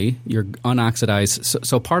normally, your unoxidized.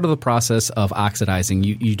 So part of the process of oxidizing,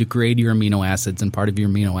 you degrade your amino acids, and part of your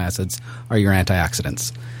amino acids are your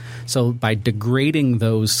antioxidants. So by degrading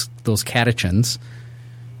those catechins,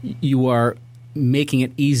 you are making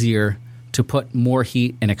it easier to put more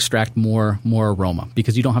heat and extract more aroma,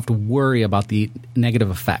 because you don't have to worry about the negative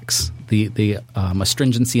effects, the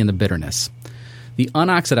astringency and the bitterness. The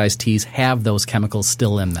unoxidized teas have those chemicals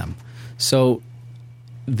still in them. So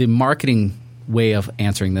the marketing way of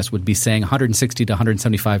answering this would be saying 160 to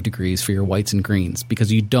 175 degrees for your whites and greens,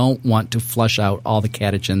 because you don't want to flush out all the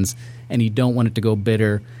catechins, and you don't want it to go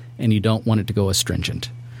bitter, and you don't want it to go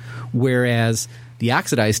astringent. Whereas the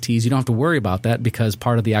oxidized teas, you don't have to worry about that, because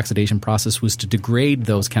part of the oxidation process was to degrade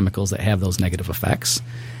those chemicals that have those negative effects.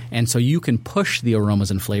 And so you can push the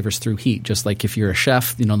aromas and flavors through heat, just like if you're a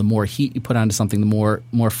chef, the more heat you put onto something, the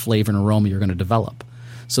more flavor and aroma you're going to develop.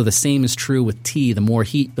 So the same is true with tea. The more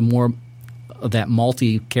heat, the more of that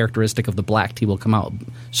malty characteristic of the black tea will come out.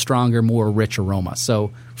 Stronger, more rich aroma.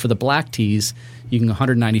 So for the black teas, you can go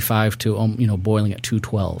 195 to boiling at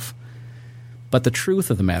 212. But the truth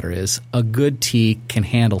of the matter is, a good tea can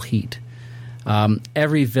handle heat.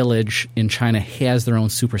 Every village in China has their own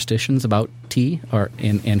superstitions about tea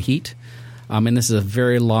and heat. And this is a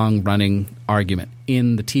very long-running argument.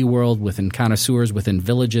 In the tea world, within connoisseurs, within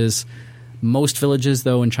villages, most villages,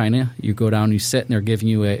 though, in China, you go down, you sit, and they're giving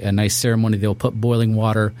you a nice ceremony. They'll put boiling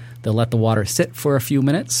water. They'll let the water sit for a few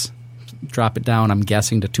minutes, drop it down, I'm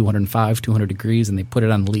guessing, to 205, 200 degrees, and they put it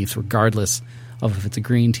on the leaves, regardless of if it's a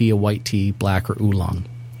green tea, a white tea, black, or oolong.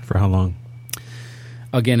 For how long?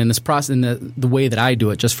 Again, in this process, in the way that I do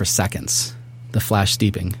it, just for seconds, the flash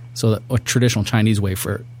steeping. So a traditional Chinese way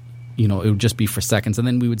for, it would just be for seconds. And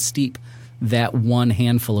then we would steep that one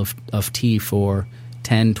handful of tea for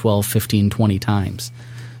 10, 12, 15, 20 times.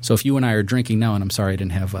 So if you and I are drinking now, and I'm sorry I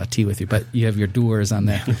didn't have tea with you, but you have your Dewar's on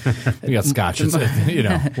there. You got scotch.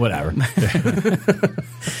 Whatever.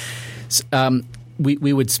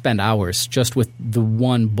 We would spend hours just with the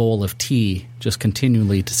one bowl of tea, just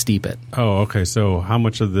continually to steep it. Oh, okay. So how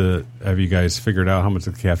much have you guys figured out how much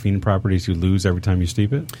of the caffeine properties you lose every time you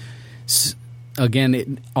steep it?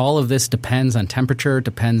 Again, all of this depends on temperature,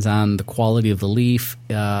 depends on the quality of the leaf,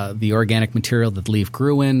 the organic material that the leaf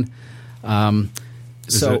grew in.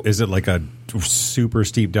 Is it like a super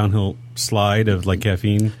steep downhill slide of like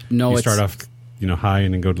caffeine? No, you start off high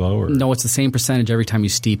and then go low? Or? No, it's the same percentage every time you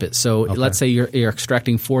steep it. So let's say you're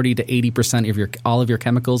extracting 40 to 80% of all of your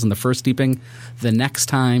chemicals in the first steeping. The next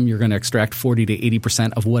time you're going to extract 40 to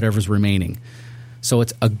 80% of whatever's remaining. So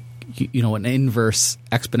it's an inverse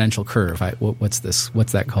exponential curve. What's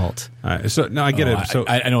that called? So no, I get it. So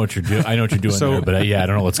I know what you're doing. I know what you're doing there, but I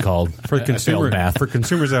don't know what it's called. For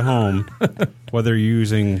consumers at home, whether you're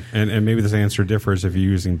using and maybe this answer differs if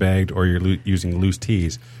you're using bagged or you're using loose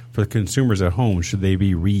teas. For the consumers at home, should they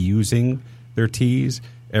be reusing their teas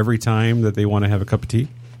every time that they want to have a cup of tea?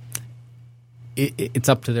 It's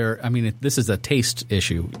up to their. I mean, this is a taste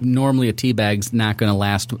issue. Normally, a tea bag's not going to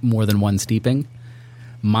last more than one steeping.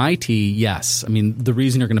 My tea, yes. I mean, the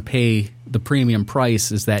reason you're going to pay the premium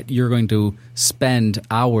price is that you're going to spend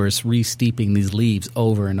hours re-steeping these leaves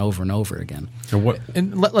over and over and over again.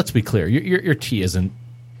 And let's be clear, your tea isn't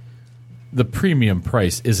the premium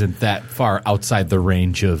price isn't that far outside the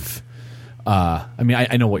range of.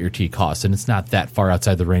 I know what your tea costs, and it's not that far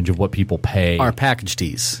outside the range of what people pay. Our packaged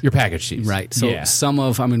teas. Your packaged teas. Right. So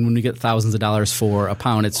when you get thousands of dollars for a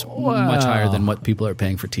pound, it's much higher than what people are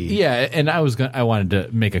paying for tea. Yeah, and I wanted to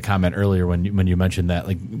make a comment earlier when you mentioned that,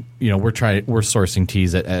 we're sourcing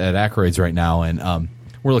teas at Ackroyd's right now, and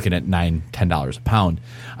we're looking at $9-10 a pound.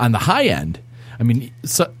 On the high end, I mean,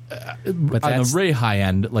 so, on the really high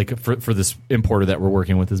end, like for this importer that we're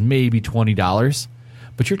working with, is maybe $20.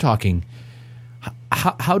 But you're talking,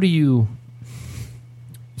 how do you?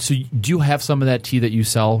 So do you have some of that tea that you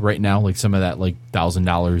sell right now, like some of that like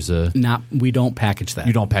 $1,000? Not, we don't package that.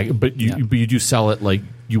 You don't package, but you do sell it, like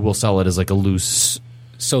you will sell it as like a loose.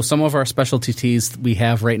 So some of our specialty teas we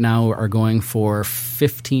have right now are going for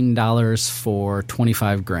 $15 for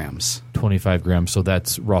 25 grams. 25 grams. So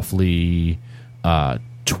that's roughly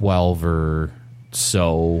 12 or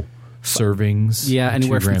so servings. Yeah,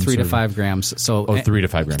 anywhere from 3 to 5 grams. So 3 to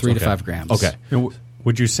 5 grams. 3 to 5 grams. Okay. And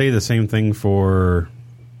would you say the same thing for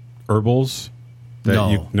herbals?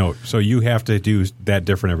 No. So you have to do that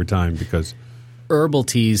different every time because herbal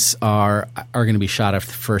teas are going to be shot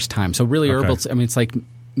after the first time. So really, herbal. I mean, it's like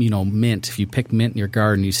mint. If you pick mint in your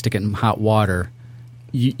garden, you stick it in hot water,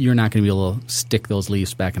 you're not going to be able to stick those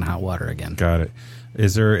leaves back in hot water again. Got it.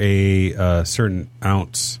 Is there a certain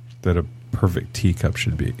ounce that a perfect teacup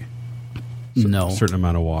should be? No. A certain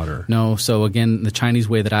amount of water? No. So again, the Chinese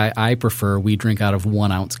way that I prefer, we drink out of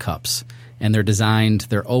 1 ounce cups. And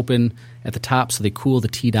they're open at the top so they cool the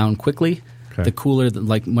tea down quickly. Okay. The cooler,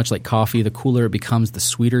 much like coffee, the cooler it becomes, the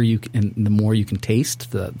sweeter and the more you can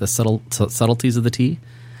taste the subtleties of the tea.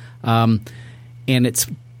 And it's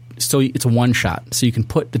a one shot. So you can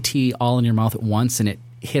put the tea all in your mouth at once, and it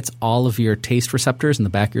hits all of your taste receptors in the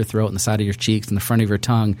back of your throat and the side of your cheeks and the front of your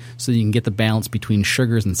tongue, so you can get the balance between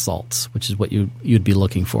sugars and salts, which is what you'd be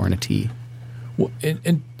looking for in a tea. Well,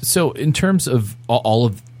 and so in terms of all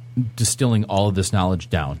of distilling all of this knowledge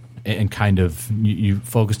down and kind of you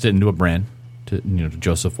focused it into a brand, to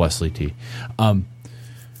Joseph Wesley Tea.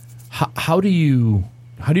 How do you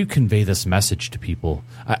convey this message to people?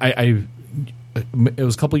 It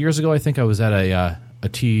was a couple years ago. I think I was at a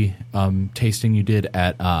tea tasting you did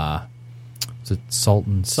at was it Salt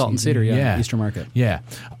and Cedar, Eastern Market. Yeah,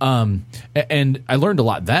 and I learned a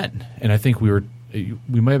lot then, and I think we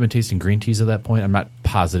might have been tasting green teas at that point. I'm not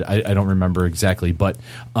positive. I don't remember exactly, but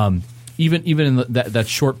even in that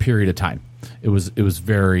short period of time, it was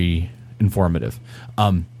very informative.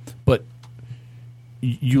 But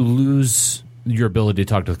you lose your ability to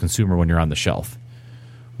talk to the consumer when you're on the shelf.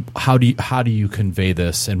 How do you convey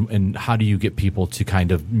this, and how do you get people to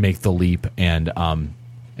kind of make the leap and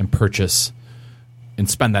purchase and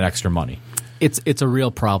spend that extra money? It's a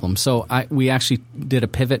real problem. So we actually did a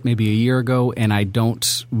pivot maybe a year ago, and I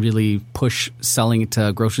don't really push selling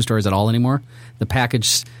to grocery stores at all anymore. The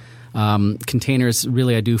packaged containers,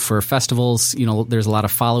 really, I do for festivals. There's a lot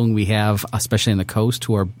of following we have, especially in the coast,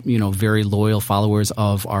 who are very loyal followers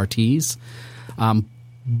of our teas.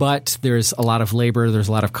 But there's a lot of labor, there's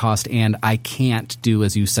a lot of cost, and I can't do,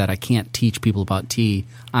 as you said, I can't teach people about tea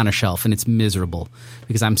on a shelf, and it's miserable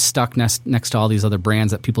because I'm stuck next to all these other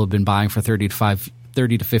brands that people have been buying for 30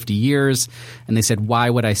 to 50 years, and they said,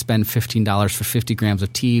 why would I spend $15 for 50 grams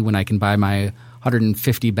of tea when I can buy my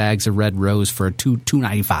 150 bags of Red Rose for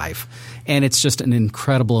 $2.95? And it's just an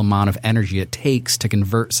incredible amount of energy it takes to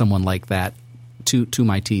convert someone like that to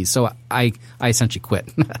my teas. So I essentially quit.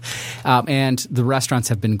 And the restaurants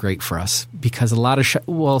have been great for us because a lot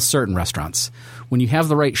of certain restaurants, when you have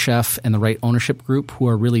the right chef and the right ownership group who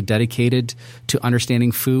are really dedicated to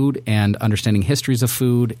understanding food and understanding histories of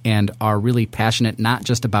food and are really passionate not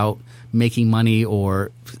just about making money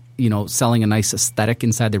or selling a nice aesthetic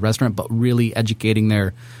inside the restaurant, but really educating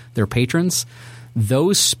their patrons,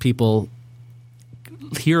 those people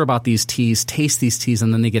hear about these teas, taste these teas,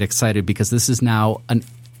 and then they get excited because this is now an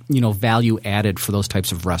value added for those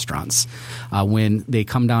types of restaurants. When they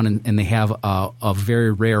come down and they have a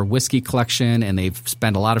very rare whiskey collection, and they've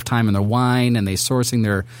spent a lot of time in their wine, and they're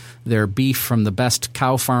sourcing their beef from the best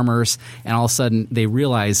cow farmers, and all of a sudden they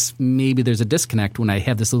realize maybe there's a disconnect when I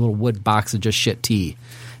have this little wood box of just shit tea.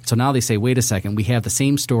 So now they say, wait a second, we have the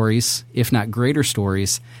same stories, if not greater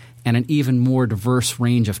stories, and an even more diverse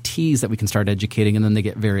range of teas that we can start educating, and then they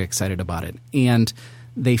get very excited about it. And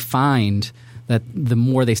they find that the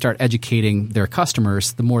more they start educating their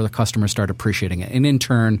customers, the more the customers start appreciating it. And in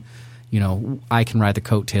turn, I can ride the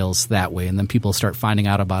coattails that way, and then people start finding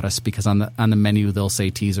out about us because on the menu they'll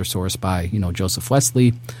say teas are sourced by Joseph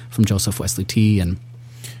Wesley from Joseph Wesley Tea, and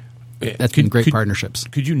that's been great partnerships.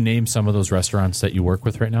 Could you name some of those restaurants that you work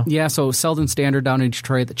with right now? Yeah, so Selden Standard down in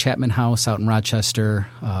Detroit, the Chapman House out in Rochester,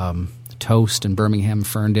 Toast in Birmingham,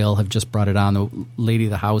 Ferndale have just brought it on. The Lady of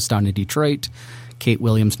the House down in Detroit, Kate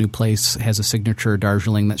Williams' new place, has a signature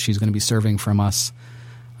Darjeeling that she's going to be serving from us.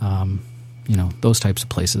 Those types of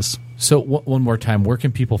places. So one more time, where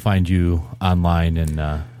can people find you online?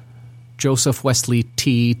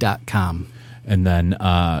 JosephWesleyT.com. And then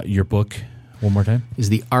your book, One more time. is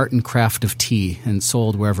The Art and Craft of Tea, and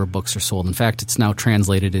sold wherever books are sold. In fact, it's now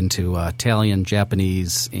translated into Italian,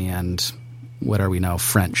 Japanese, and what are we now?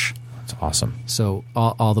 French. That's awesome. So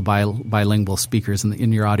all the bilingual speakers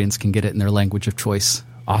in your audience can get it in their language of choice.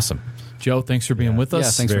 Awesome. Joe, thanks for being with us.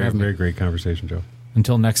 Yeah, thanks for having me. Very great conversation, Joe.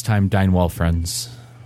 Until next time, dine well, friends.